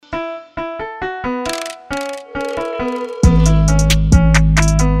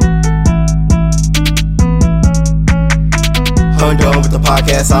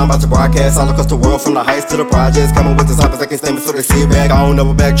podcast. I'm about to broadcast all across the world, from the heights to the projects. Coming with the topics I can't stand it, so they sit back. I don't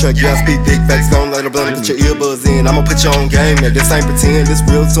never backtrack, yeah, I speak big facts. Don't let a blunt, put your earbuds in. I'ma put your own game, yeah, this ain't pretend, this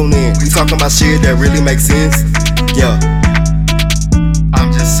real, tune in. We talking about shit that really makes sense, yeah.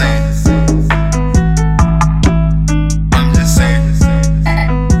 I'm just saying. I'm just saying.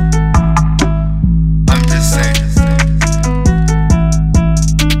 I'm just saying.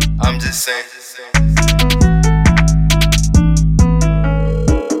 I'm just saying.